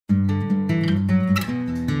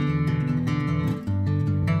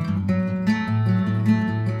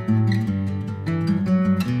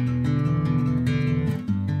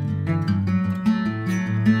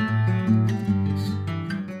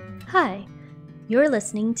You're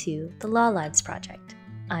listening to the Law Lives Project.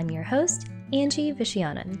 I'm your host, Anjie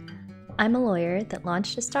Vishayanan. I'm a lawyer that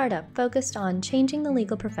launched a startup focused on changing the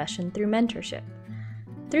legal profession through mentorship.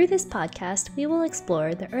 Through this podcast, we will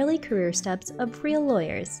explore the early career steps of real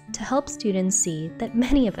lawyers to help students see that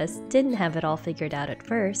many of us didn't have it all figured out at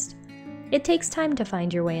first. It takes time to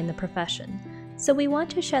find your way in the profession, so we want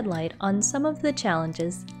to shed light on some of the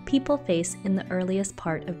challenges people face in the earliest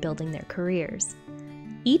part of building their careers.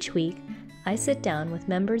 Each week, I sit down with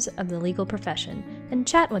members of the legal profession and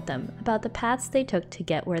chat with them about the paths they took to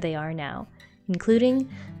get where they are now, including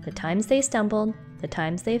the times they stumbled, the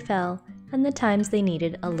times they fell, and the times they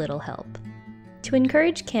needed a little help. To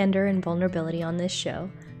encourage candor and vulnerability on this show,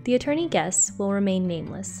 the attorney guests will remain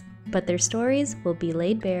nameless, but their stories will be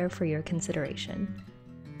laid bare for your consideration.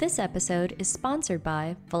 This episode is sponsored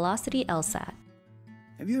by Velocity LSAT.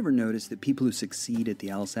 Have you ever noticed that people who succeed at the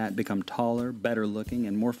LSAT become taller, better looking,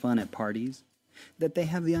 and more fun at parties? That they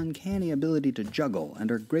have the uncanny ability to juggle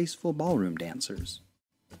and are graceful ballroom dancers?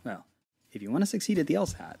 Well, if you want to succeed at the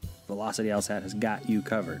LSAT, Velocity LSAT has got you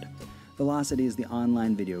covered. Velocity is the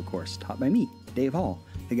online video course taught by me, Dave Hall,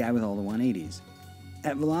 the guy with all the 180s.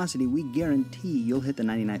 At Velocity, we guarantee you'll hit the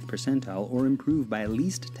 99th percentile or improve by at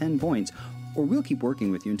least 10 points, or we'll keep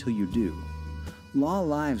working with you until you do. Law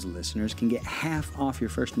Lives listeners can get half off your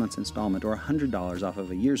first month's installment or $100 off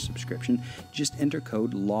of a year's subscription. Just enter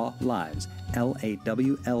code LAWLIVES,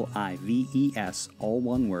 LAWLIVES, all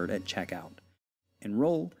one word, at checkout.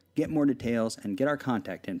 Enroll, get more details, and get our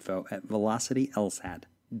contact info at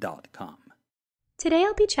velocitylsat.com. Today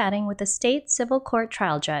I'll be chatting with a state civil court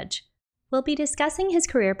trial judge. We'll be discussing his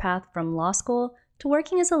career path from law school to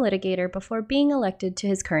working as a litigator before being elected to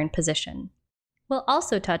his current position. We'll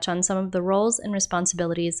also touch on some of the roles and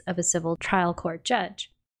responsibilities of a civil trial court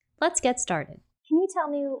judge. Let's get started. Can you tell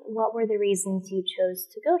me what were the reasons you chose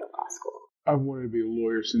to go to law school? I've wanted to be a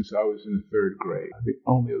lawyer since I was in the third grade. The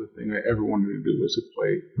only other thing I ever wanted to do was to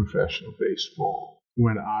play professional baseball.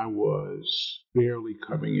 When I was barely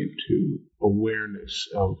coming into awareness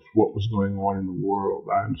of what was going on in the world,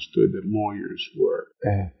 I understood that lawyers were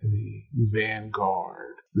at the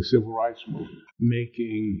vanguard, the civil rights movement,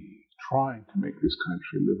 trying to make this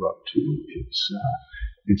country live up to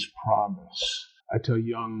its promise. I tell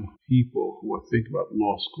young people who are thinking about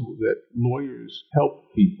law school that lawyers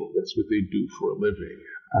help people. That's what they do for a living.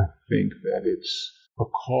 I think that it's a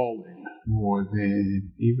calling more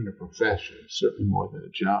than even a profession, certainly more than a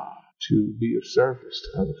job, to be of service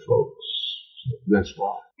to other folks. So that's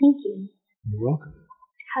why. Thank you. You're welcome.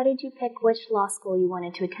 How did you pick which law school you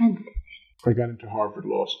wanted to attend? I got into Harvard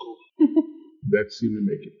Law School. That seemed to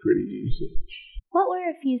make it pretty easy. What were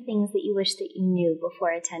a few things that you wish that you knew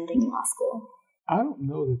before attending law school? I don't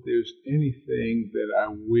know that there's anything that I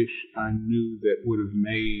wish I knew that would have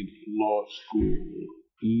made law school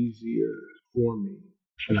easier for me.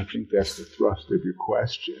 And I think that's the thrust of your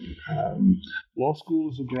question. Law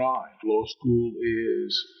school is a grind. Law school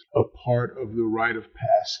is a part of the rite of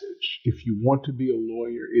passage. If you want to be a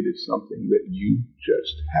lawyer, it is something that you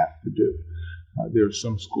just have to do. There are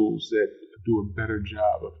some schools that do a better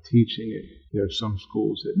job of teaching it. There are some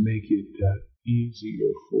schools that make it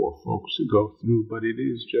easier for folks to go through, but it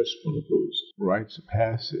is just one of those rites of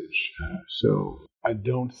passage. So I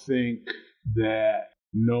don't think that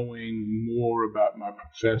knowing more about my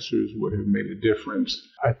professors would have made a difference.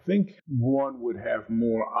 I think one would have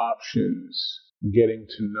more options getting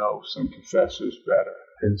to know some professors better.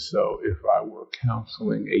 And so if I were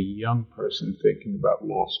counseling a young person thinking about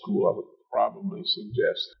law school, I would probably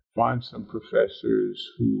suggest find some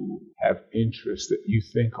professors who have interests that you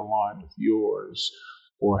think align with yours,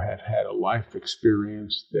 or have had a life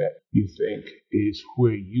experience that you think is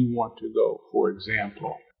where you want to go. For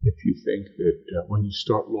example, if you think that when you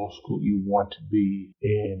start law school you want to be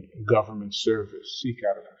in government service, seek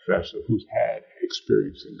out a professor who's had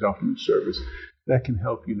experience in government service. That can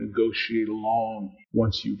help you negotiate along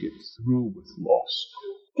once you get through with law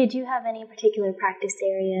school. Did you have any particular practice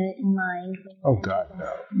area in mind? Oh, God,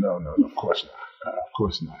 no, of course not. Of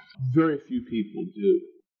course not. Very few people do.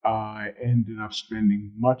 I ended up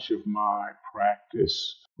spending much of my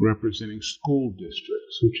practice representing school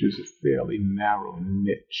districts, which is a fairly narrow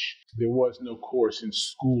niche. There was no course in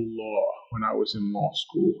school law when I was in law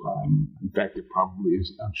school. In fact, it probably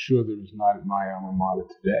is. I'm sure there is not at my alma mater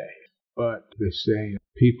today. But they say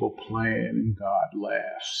people plan and God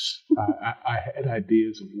laughs. I had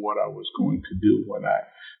ideas of what I was going to do when I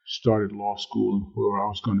started law school and where I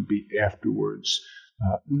was going to be afterwards.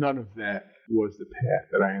 None of that was the path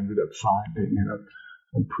that I ended up finding, and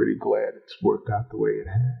I'm pretty glad it's worked out the way it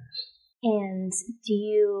has. And do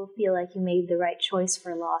you feel like you made the right choice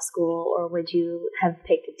for law school, or would you have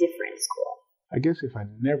picked a different school? I guess if I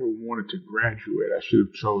never wanted to graduate, I should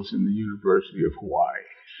have chosen the University of Hawaii.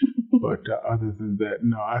 But other than that,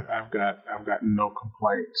 no, I've got no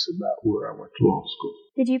complaints about where I went to law school.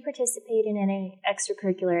 Did you participate in any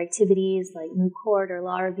extracurricular activities like moot court or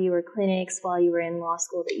law review or clinics while you were in law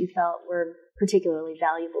school that you felt were particularly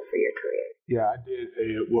valuable for your career? Yeah, I did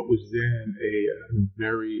what was then a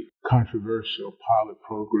very controversial pilot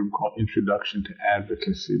program called Introduction to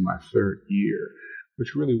Advocacy my third year,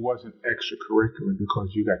 which really wasn't extracurricular because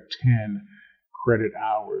you got 10 credit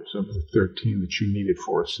hours of the 13 that you needed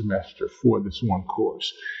for a semester for this one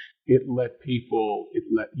course. It let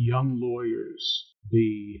young lawyers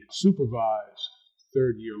be supervised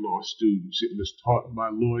third-year law students. It was taught by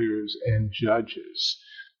lawyers and judges.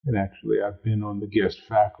 And actually, I've been on the guest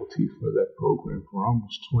faculty for that program for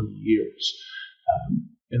almost 20 years.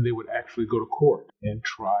 And they would actually go to court and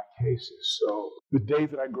try cases. So the day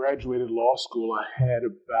that I graduated law school, I had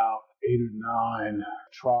about 8 or 9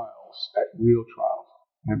 real trials,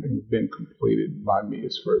 having been completed by me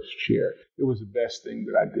as first chair. It was the best thing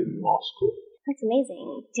that I did in law school. That's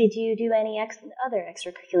amazing. Did you do any other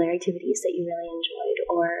extracurricular activities that you really enjoyed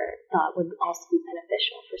or thought would also be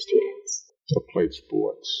beneficial for students? I played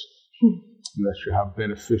sports. I'm not sure how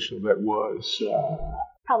beneficial that was.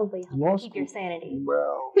 Probably help keep your sanity.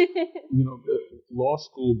 Well, law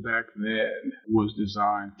school back then was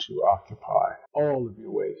designed to occupy all of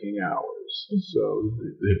your waking hours. So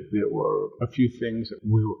there were a few things that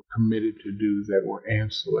we were committed to do that were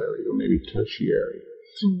ancillary or maybe tertiary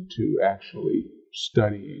to actually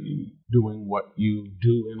studying and doing what you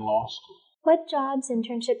do in law school. What jobs,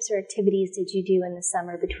 internships, or activities did you do in the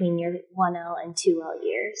summer between your 1L and 2L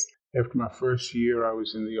years? After my first year, I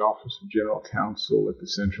was in the Office of General Counsel at the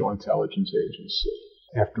Central Intelligence Agency.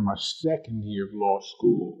 After my second year of law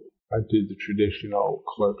school, I did the traditional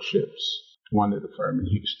clerkships, one at a firm in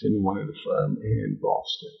Houston, one at a firm in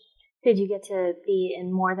Boston. Did you get to be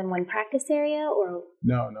in more than one practice area, or?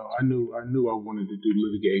 No. I knew I wanted to do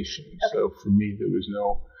litigation. Okay. So for me, there was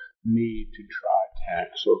no need to try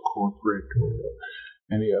tax or corporate or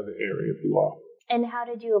any other area of law. And how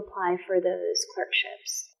did you apply for those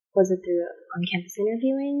clerkships? Was it through on-campus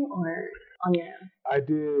interviewing or on your own? I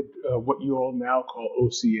did what you all now call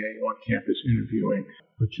OCA, on-campus interviewing,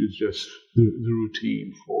 which is just the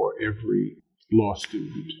routine for every law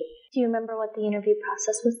student. Do you remember what the interview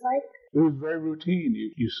process was like? It was very routine.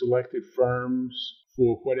 You selected firms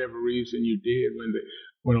for whatever reason you did.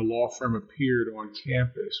 When a law firm appeared on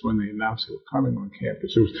campus, when they announced they were coming on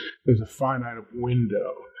campus, there's a finite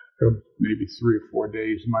window. Maybe 3 or 4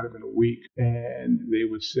 days, it might have been a week, and they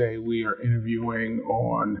would say, we are interviewing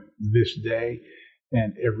on this day,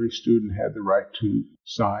 and every student had the right to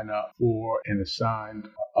sign up for an assigned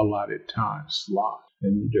allotted time slot.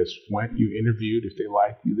 And you just went, you interviewed. If they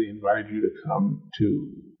liked you, they invited you to come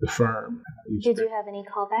to the firm. Did you have any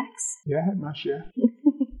callbacks? Yeah, I had my share.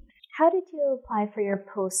 How did you apply for your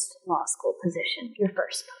post-law school position, your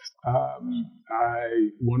first post?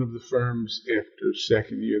 One of the firms after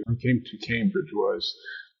second year, I came to Cambridge, was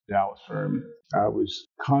a Dallas firm. I was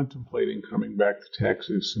contemplating coming back to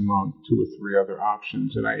Texas among 2 or 3 other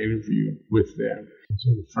options, and I interviewed with them. So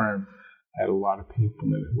the firm had a lot of people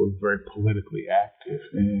in it who were very politically active,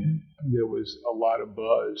 and there was a lot of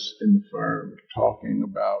buzz in the firm talking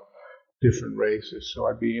about different races. So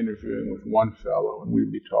I'd be interviewing with one fellow, and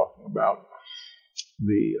we'd be talking about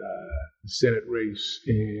the Senate race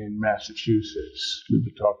in Massachusetts. We'd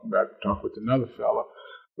be talk with another fellow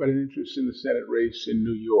about an interest in the Senate race in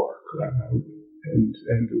New York. And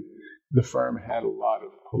the firm had a lot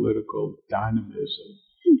of political dynamism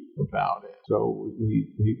about it. So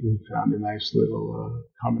we found a nice little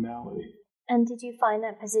commonality. And did you find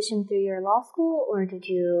that position through your law school, or did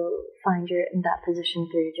you find that position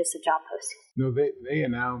through just a job posting? No, they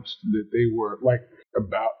announced that they were like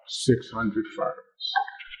about 600 firms.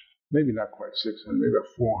 Maybe not quite 600, maybe about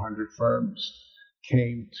 400 firms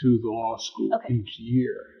came to the law school each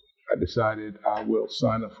year. I decided I will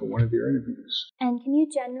sign up for one of their interviews. And can you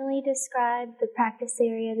generally describe the practice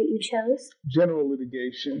area that you chose? General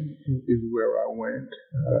litigation is where I went.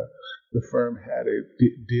 The firm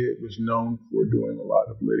was known for doing a lot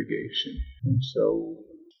of litigation. And so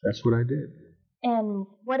that's what I did. And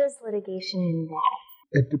what does litigation involve?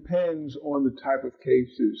 It depends on the type of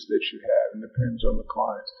cases that you have, and depends on the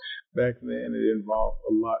clients. Back then, it involved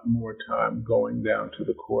a lot more time going down to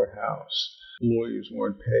the courthouse. Lawyers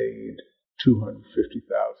weren't paid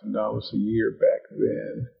 $250,000 a year back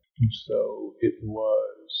then. And so it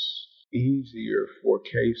was easier for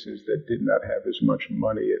cases that did not have as much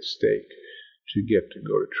money at stake to get to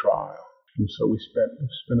go to trial. And so we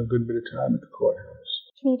spent a good bit of time at the courthouse.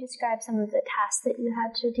 Can you describe some of the tasks that you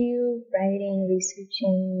had to do? Writing,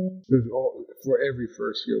 researching? For every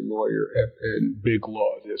first-year lawyer in big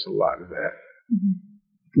law, there's a lot of that.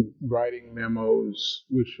 Writing memos,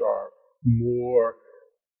 which are more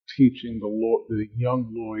teaching the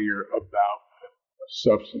young lawyer about a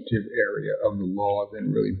substantive area of the law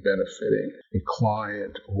than really benefiting a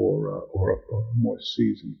client or a more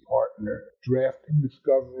seasoned partner. Drafting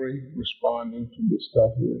discovery, responding to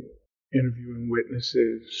discovery, interviewing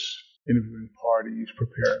witnesses, interviewing parties,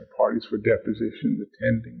 preparing parties for depositions,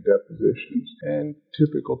 attending depositions, and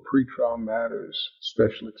typical pretrial matters,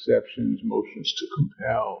 special exceptions, motions to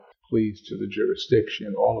compel, pleas to the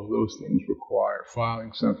jurisdiction. All of those things require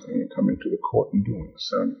filing something and coming to the court and doing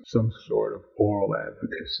some sort of oral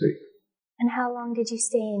advocacy. And how long did you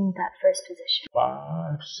stay in that first position?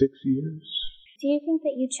 5, 6 years. Do you think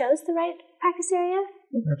that you chose the right practice area?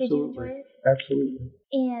 Absolutely. Did you enjoy it? Absolutely.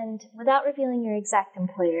 And without revealing your exact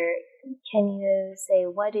employer, can you say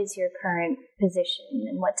what is your current position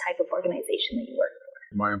and what type of organization that you work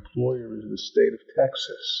for? My employer is the state of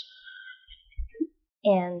Texas.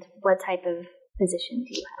 And what type of position do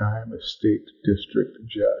you have? I'm a state district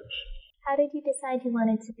judge. How did you decide you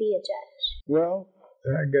wanted to be a judge? Well,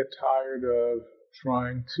 I got tired of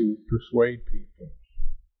trying to persuade people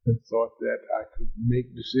and thought that I could make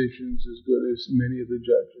decisions as good as many of the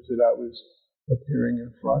judges that I was appearing in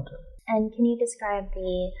front of. And can you describe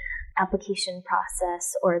the application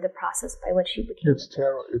process or the process by which you became? It's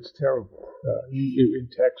terrible. In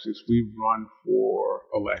Texas, we run for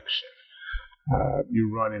election. You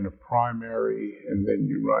run in a primary, and then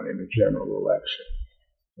you run in a general election.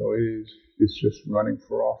 So it's just running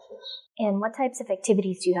for office. And what types of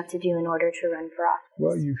activities do you have to do in order to run for office?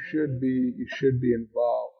 Well, you should be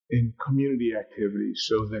involved in community activities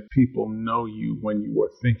so that people know you when you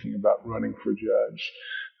are thinking about running for judge.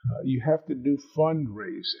 You have to do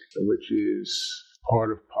fundraising, which is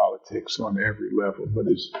part of politics on every level, but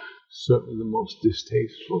is certainly the most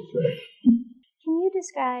distasteful thing. Can you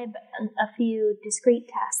describe a few discrete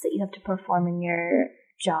tasks that you have to perform in your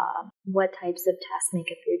job? What types of tasks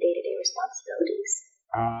make up your day-to-day responsibilities?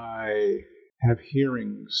 I have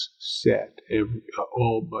hearings set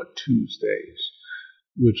all but Tuesdays,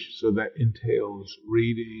 so that entails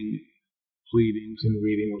reading pleadings and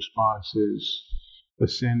reading responses,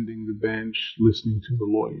 ascending the bench, listening to the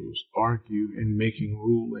lawyers argue, and making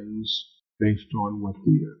rulings based on what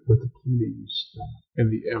the pleadings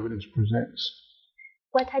and the evidence presents.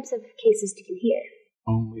 What types of cases do you hear?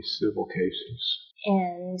 Only civil cases.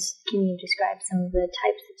 And can you describe some of the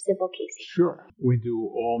types of civil cases? Sure. We do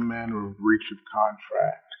all manner of breach of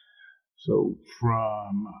contract. So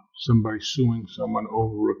from somebody suing someone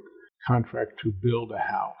over a contract to build a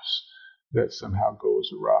house that somehow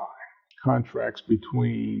goes awry. Contracts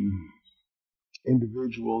between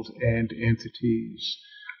individuals and entities,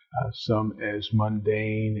 some as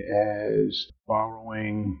mundane as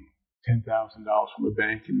borrowing $10,000 from a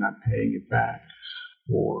bank and not paying it back,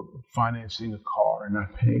 or financing a car and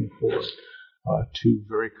not paying for it, to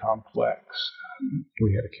very complex.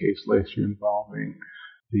 We had a case last year involving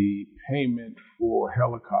the payment for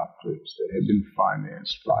helicopters that had been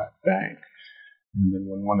financed by a bank. And then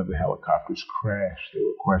when one of the helicopters crashed, there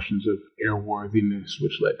were questions of airworthiness,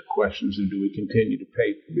 which led to questions of do we continue to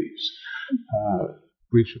pay for these?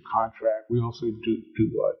 Breach of contract. We also do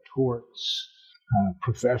torts,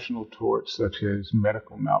 professional torts such as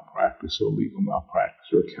medical malpractice or legal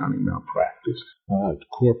malpractice or accounting malpractice,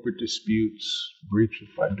 corporate disputes, breach of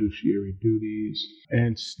fiduciary duties,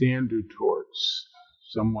 and standard torts.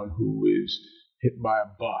 Someone who is hit by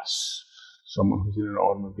a bus, someone who's in an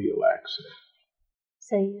automobile accident.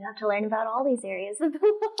 So you have to learn about all these areas of the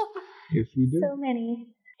law. Yes, we do. So many.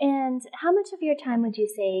 And how much of your time would you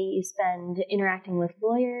say you spend interacting with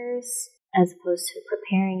lawyers as opposed to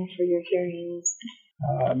preparing for your hearings?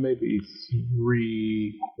 Maybe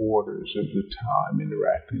 3/4 of the time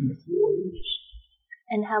interacting with lawyers.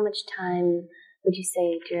 And how much time would you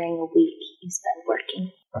say during a week you spend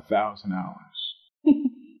working? 1,000 hours.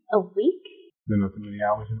 A week? There are not that many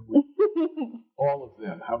hours in a week. All of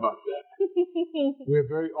them. How about that?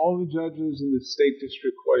 All the judges in the state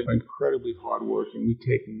district court are incredibly hardworking. We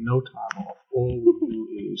take no time off. All we do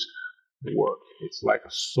is work. It's like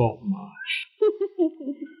a salt mine.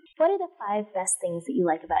 What are the 5 best things that you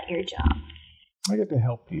like about your job? I get to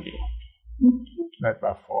help people. That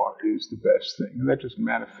by far is the best thing. And that just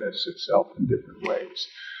manifests itself in different ways.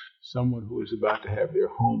 Someone who is about to have their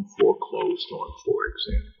home foreclosed on, for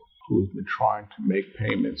example, who has been trying to make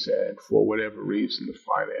payments, and for whatever reason, the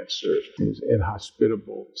financer is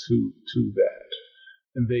inhospitable to that,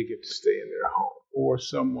 and they get to stay in their home. Or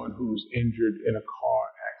someone who's injured in a car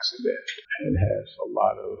accident and has a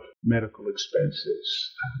lot of medical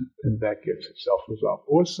expenses, and that gets itself resolved.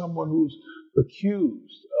 Or someone who's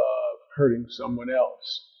accused of hurting someone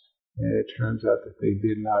else, and it turns out that they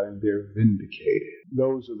did not, and they're vindicated.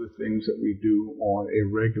 Those are the things that we do on a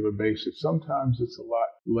regular basis. Sometimes it's a lot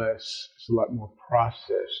more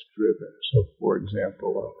process-driven. So, for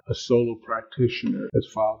example, a solo practitioner has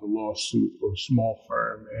filed a lawsuit for a small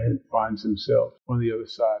firm and finds himself on the other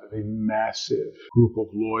side of a massive group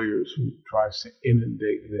of lawyers who tries to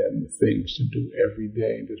inundate them with things to do every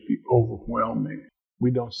day and just be overwhelming.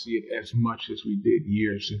 We don't see it as much as we did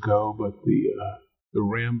years ago, but the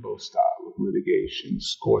Rambo style of litigation,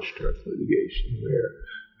 scorched earth litigation, where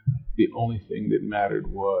the only thing that mattered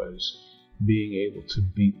was being able to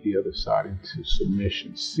beat the other side into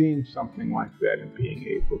submission. Seeing something like that and being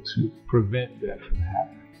able to prevent that from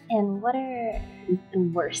happening. And what are the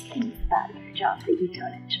worst things about your job that you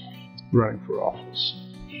don't enjoy? Running for office.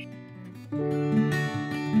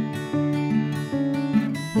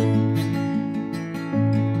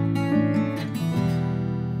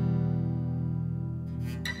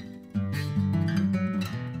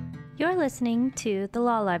 You're listening to The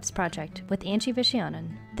Law Lives Project with Anjie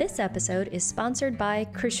Vishayanan. This episode is sponsored by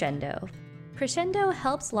Crescendo. Crescendo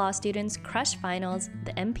helps law students crush finals,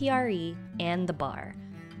 the MPRE, and the bar.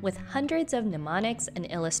 With hundreds of mnemonics and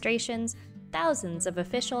illustrations, thousands of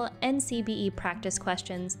official NCBE practice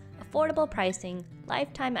questions, affordable pricing,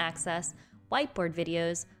 lifetime access, whiteboard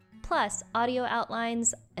videos, plus audio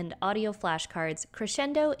outlines and audio flashcards,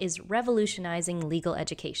 Crescendo is revolutionizing legal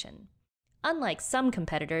education. Unlike some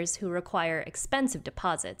competitors who require expensive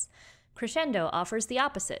deposits, Crescendo offers the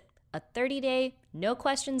opposite, a 30-day, no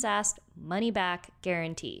questions asked, money-back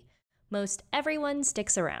guarantee. Most everyone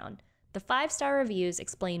sticks around. The 5-star reviews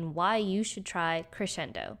explain why you should try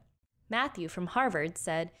Crescendo. Matthew from Harvard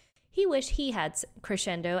said he wished he had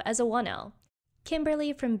Crescendo as a 1L.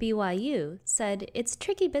 Kimberly from BYU said it's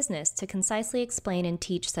tricky business to concisely explain and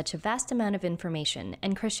teach such a vast amount of information,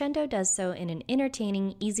 and Crescendo does so in an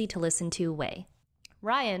entertaining, easy-to-listen-to way.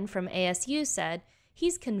 Ryan from ASU said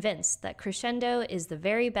he's convinced that Crescendo is the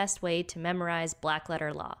very best way to memorize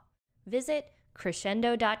black-letter law. Visit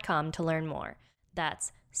crescendo.com to learn more.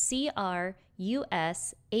 That's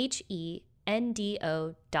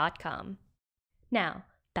CRUSHENDO.com. Now,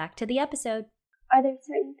 back to the episode. Are there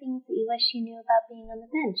certain things that you wish you knew about being on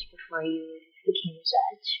the bench before you became a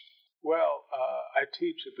judge? Well, I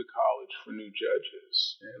teach at the college for new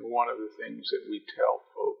judges, and one of the things that we tell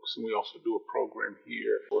folks, and we also do a program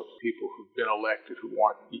here for people who've been elected who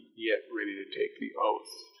aren't yet ready to take the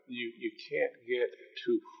oath, you can't get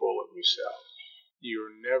too full of yourself.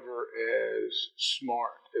 You're never as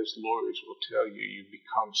smart as lawyers will tell you. You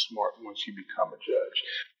become smart once you become a judge.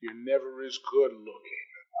 You're never as good looking.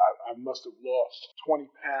 I must have lost 20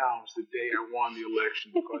 pounds the day I won the election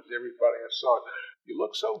because everybody I saw, you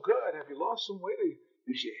look so good. Have you lost some weight?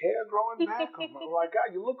 Is your hair growing back? Oh my God,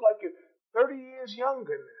 you look like you're 30 years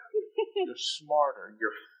younger now. You're smarter.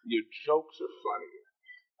 Your jokes are funnier.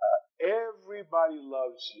 Everybody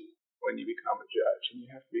loves you when you become a judge, and you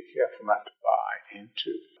have to be careful not to buy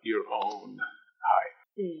into your own hype.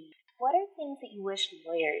 What are things that you wish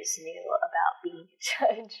lawyers knew about being a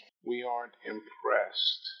judge? We aren't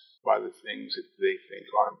impressed by the things that they think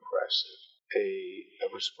are impressive. A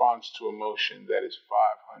response to a motion that is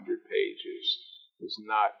 500 pages is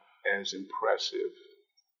not as impressive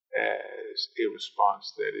as a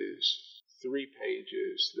response that is 3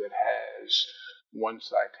 pages that has one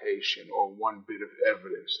citation or one bit of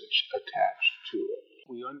evidence attached to it.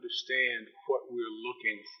 We understand what we're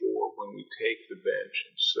looking for when we take the bench.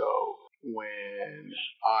 And so when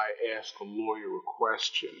I ask a lawyer a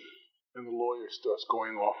question and the lawyer starts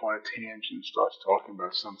going off on a tangent, starts talking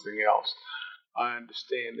about something else, I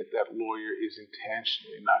understand that lawyer is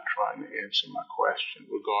intentionally not trying to answer my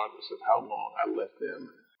question, regardless of how long I let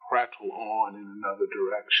them prattle on in another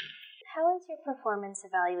direction. How is your performance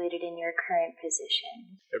evaluated in your current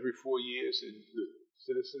position? Every 4 years, the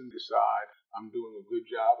citizens decide I'm doing a good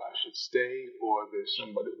job, I should stay, or there's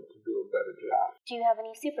somebody who can do a better job. Do you have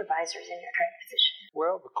any supervisors in your current position?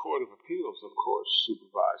 Well, the Court of Appeals, of course,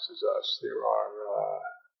 supervises us. There are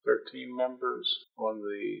 13 members on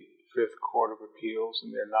the Fifth Court of Appeals,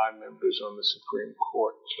 and there are 9 members on the Supreme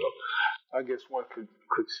Court. So I guess one could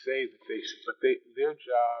say that their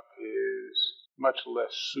job is much less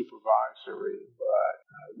supervisory, but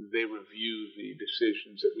they review the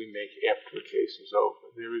decisions that we make after the case is over.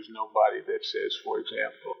 There is nobody that says, for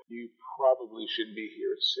example, you probably should be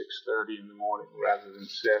here at 6:30 in the morning rather than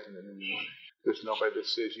 7 in the morning. There's nobody that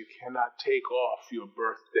says you cannot take off your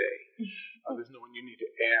birthday. There's no one you need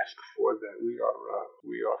to ask for that. We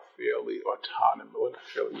are fairly autonomous. Well, not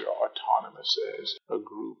fairly, we are autonomous as a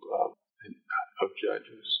group of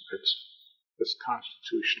judges. It's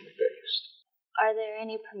constitutionally based. Are there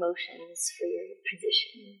any promotions for your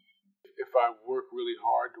position? If I work really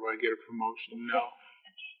hard, do I get a promotion? No.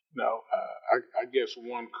 No. I guess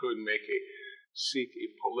one could seek a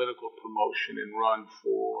political promotion and run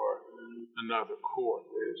for another court.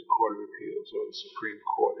 There's a Court of Appeals or the Supreme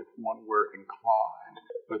Court if one were inclined.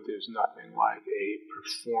 But there's nothing like a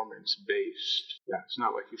performance-based. It's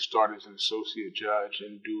not like you start as an associate judge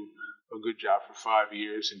and do a good job for 5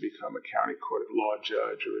 years and become a county court law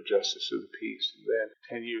judge or a justice of the peace, and then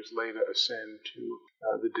 10 years later ascend to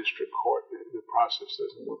the district court. The process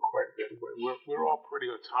doesn't work quite that way. We're all pretty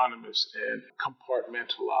autonomous and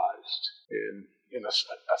compartmentalized in a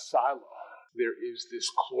silo. There is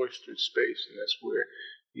this cloistered space, and that's where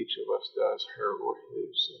each of us does her or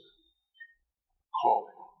his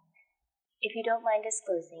calling. If you don't mind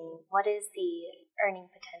disclosing, what is the earning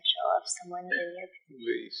potential of someone in your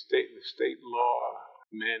position? The state law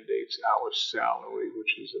mandates our salary,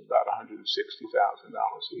 which is about $160,000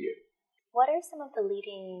 a year. What are some of the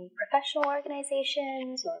leading professional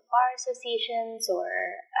organizations or bar associations or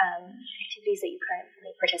activities that you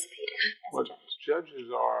currently participate in as a judge? Judges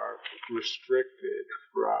are restricted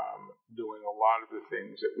from doing a lot of the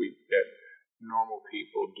things that normal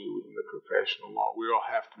people do in the professional law. We all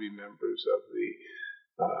have to be members of the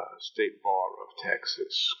State Bar of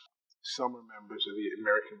Texas. Some are members of the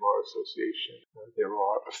American Bar Association. There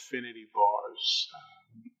are affinity bars.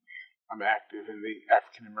 I'm active in the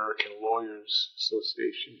African American Lawyers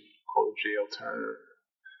Association, called J.L. Turner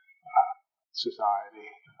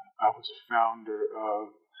Society. I was a founder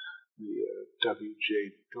of the W.J.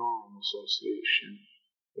 Durham Association,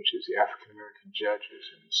 which is the African American judges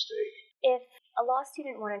in the state. If a law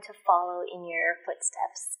student wanted to follow in your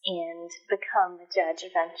footsteps and become a judge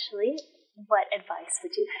eventually, what advice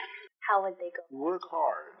would you have? How would they go? Work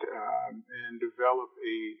hard and develop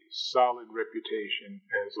a solid reputation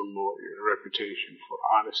as a lawyer, a reputation for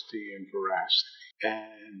honesty and veracity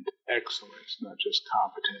and excellence, not just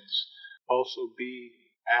competence. Also be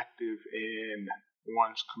active in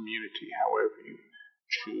one's community, however you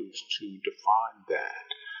choose to define that.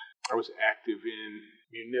 I was active in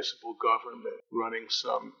municipal government,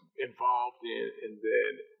 involved in and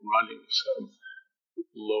then running some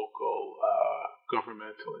local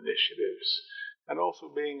governmental initiatives, and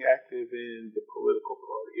also being active in the political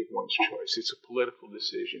party of one's choice. It's a political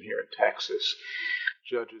decision here in Texas.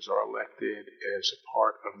 Judges are elected as a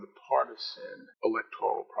part of the partisan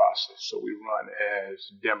electoral process, so we run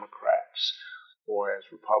as Democrats or as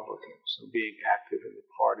Republicans. So being active in the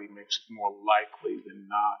party makes it more likely than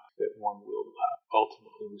not that one will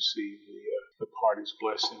ultimately receive the party's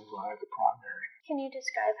blessing via the primary. Can you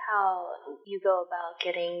describe how you go about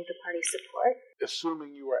getting the party's support?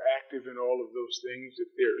 Assuming you are active in all of those things, if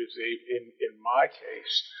there is in my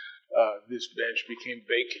case, this bench became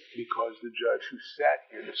vacant because the judge who sat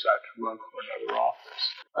here decided to run for another office.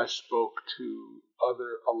 I spoke to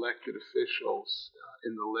other elected officials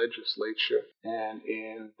in the legislature and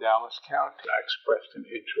in Dallas County. I expressed an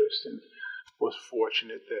interest and was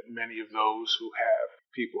fortunate that many of those who have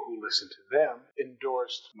people who listen to them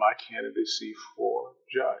endorsed my candidacy for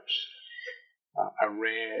judge. I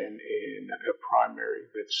ran in a primary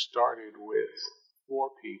that started with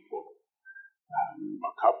 4 people.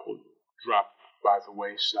 A couple dropped by the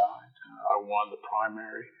wayside. I won the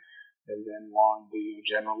primary and then won the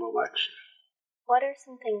general election. What are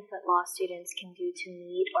some things that law students can do to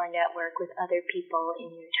meet or network with other people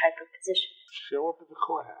in your type of position? Show up at the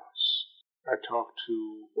courthouse. I talk to,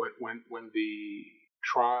 when the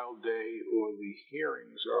trial day or the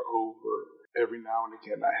hearings are over, every now and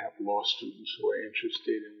again I have law students who are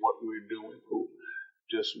interested in what we're doing, who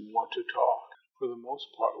just want to talk. For the most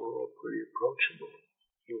part, we're all pretty approachable.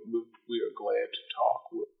 We are glad to talk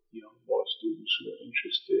with young law students who are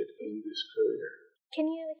interested in this career. Can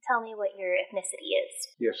you tell me what your ethnicity is?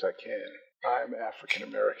 Yes, I can. I'm African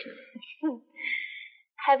American.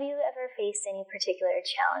 Have you ever faced any particular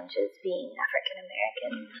challenges being African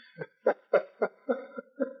American?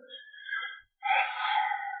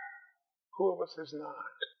 Who of us has not?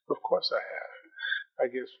 Of course I have. I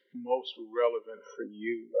guess most relevant for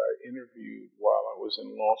you, I interviewed while I was in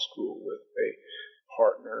law school with a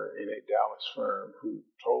partner in a Dallas firm who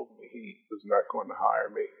told me he was not going to hire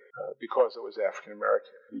me because I was African American.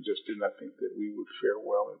 He just did not think that we would fare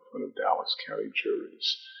well in front of Dallas County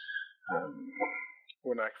juries.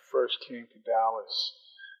 When I first came to Dallas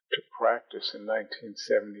to practice in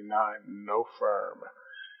 1979, no firm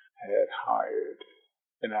had hired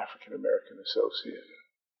an African American associate.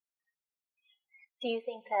 Do you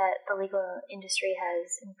think that the legal industry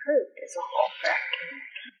has improved as a whole for African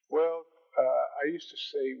Americans? Well, I used to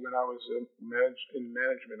say when I was in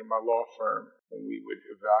management in my law firm, when we would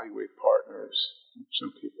evaluate partners,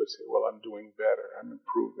 some people would say, well, I'm doing better, I'm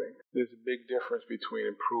improving. There's a big difference between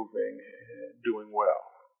improving and doing well.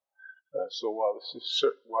 So while the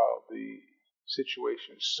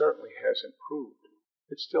situation certainly has improved,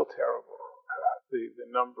 it's still terrible.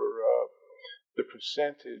 The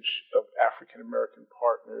percentage of African American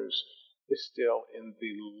partners is still in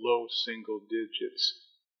the low single digits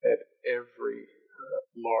at every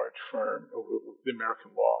large firm. Over the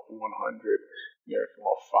American Law 100, American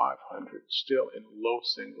Law 500, still in low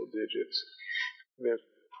single digits. There's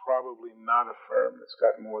probably not a firm that's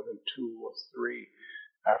got more than 2 or 3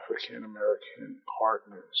 African American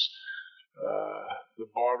partners. The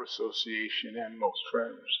Bar Association and most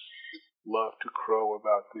firms love to crow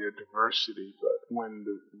about their diversity, but when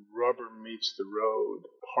the rubber meets the road,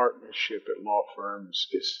 partnership at law firms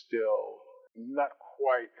is still not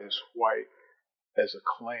quite as white as a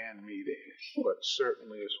Klan meeting, but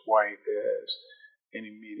certainly as white as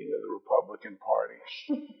any meeting of the Republican Party.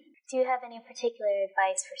 Do you have any particular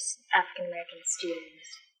advice for African American students?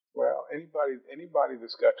 Well, anybody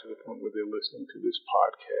that's got to the point where they're listening to this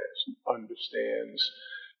podcast understands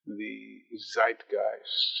the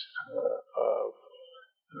zeitgeist of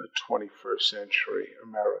 21st century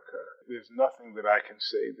America. There's nothing that I can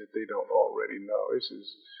say that they don't already know. This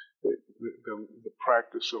is the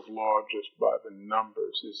practice of law just by the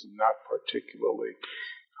numbers is not particularly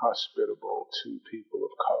hospitable to people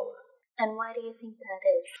of color. And why do you think that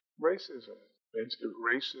is? Racism.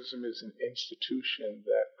 Racism is an institution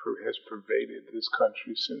that has pervaded this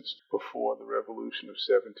country since before the Revolution of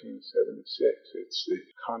 1776. It's the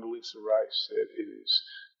Condoleezza Rice said it is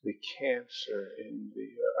the cancer in the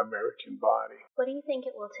American body. What do you think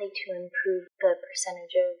it will take to improve the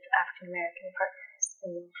percentage of African American partners in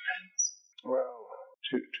law firms? Well,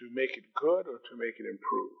 to make it good or to make it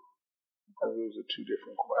improve? Those are two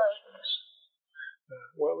different questions.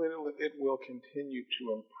 Well, it will continue to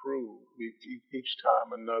improve each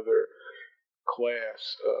time another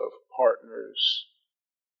class of partners,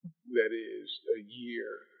 that is a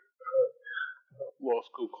year, law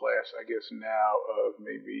school class, I guess now of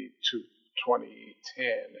maybe 2010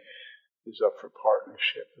 is up for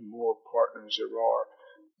partnership. The more partners there are,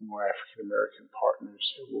 the more African American partners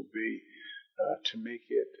there will be. To make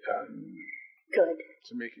it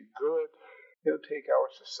good, it'll take our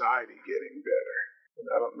society getting better. And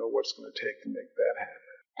I don't know what's going to take to make that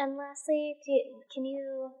happen. And lastly, can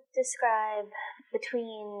you describe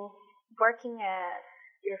between working at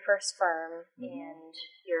your first firm and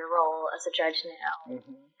your role as a judge now,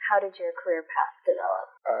 how did your career path develop?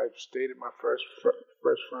 I stayed at my first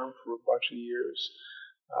firm for a bunch of years.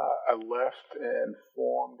 I left and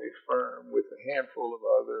formed a firm with a handful of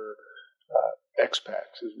other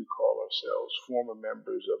expats, as we call ourselves, former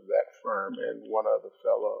members of that firm, and one other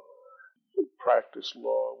fellow who practiced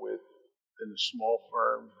law in a small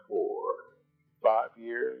firm for 5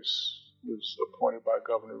 years, was appointed by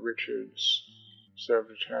Governor Richards, served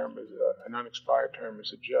a term as an unexpired term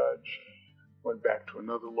as a judge, went back to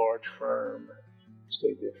another large firm,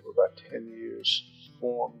 stayed there for about 10 years,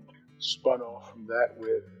 spun off from that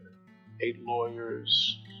with 8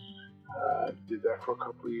 lawyers, did that for a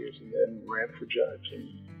couple of years, and then ran for judge, and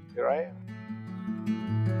here I am.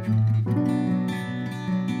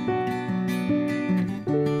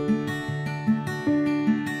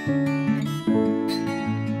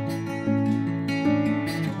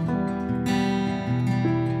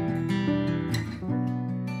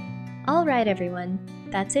 All right, everyone,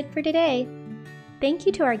 that's it for today. Thank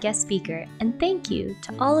you to our guest speaker, and thank you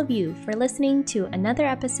to all of you for listening to another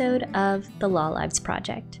episode of the Law Lives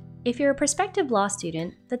Project. If you're a prospective law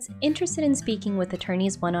student that's interested in speaking with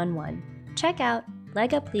attorneys one-on-one, check out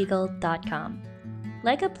leguplegal.com.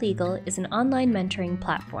 Legup Legal is an online mentoring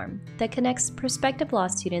platform that connects prospective law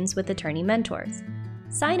students with attorney mentors.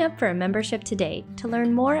 Sign up for a membership today to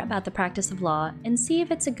learn more about the practice of law and see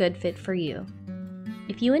if it's a good fit for you.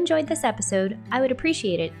 If you enjoyed this episode, I would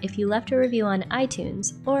appreciate it if you left a review on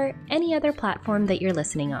iTunes or any other platform that you're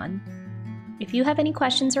listening on. If you have any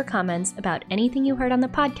questions or comments about anything you heard on the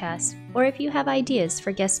podcast, or if you have ideas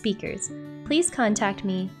for guest speakers, please contact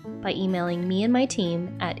me by emailing me and my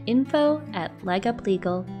team at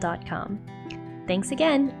info@leguplegal.com. Thanks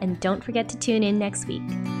again, and don't forget to tune in next week.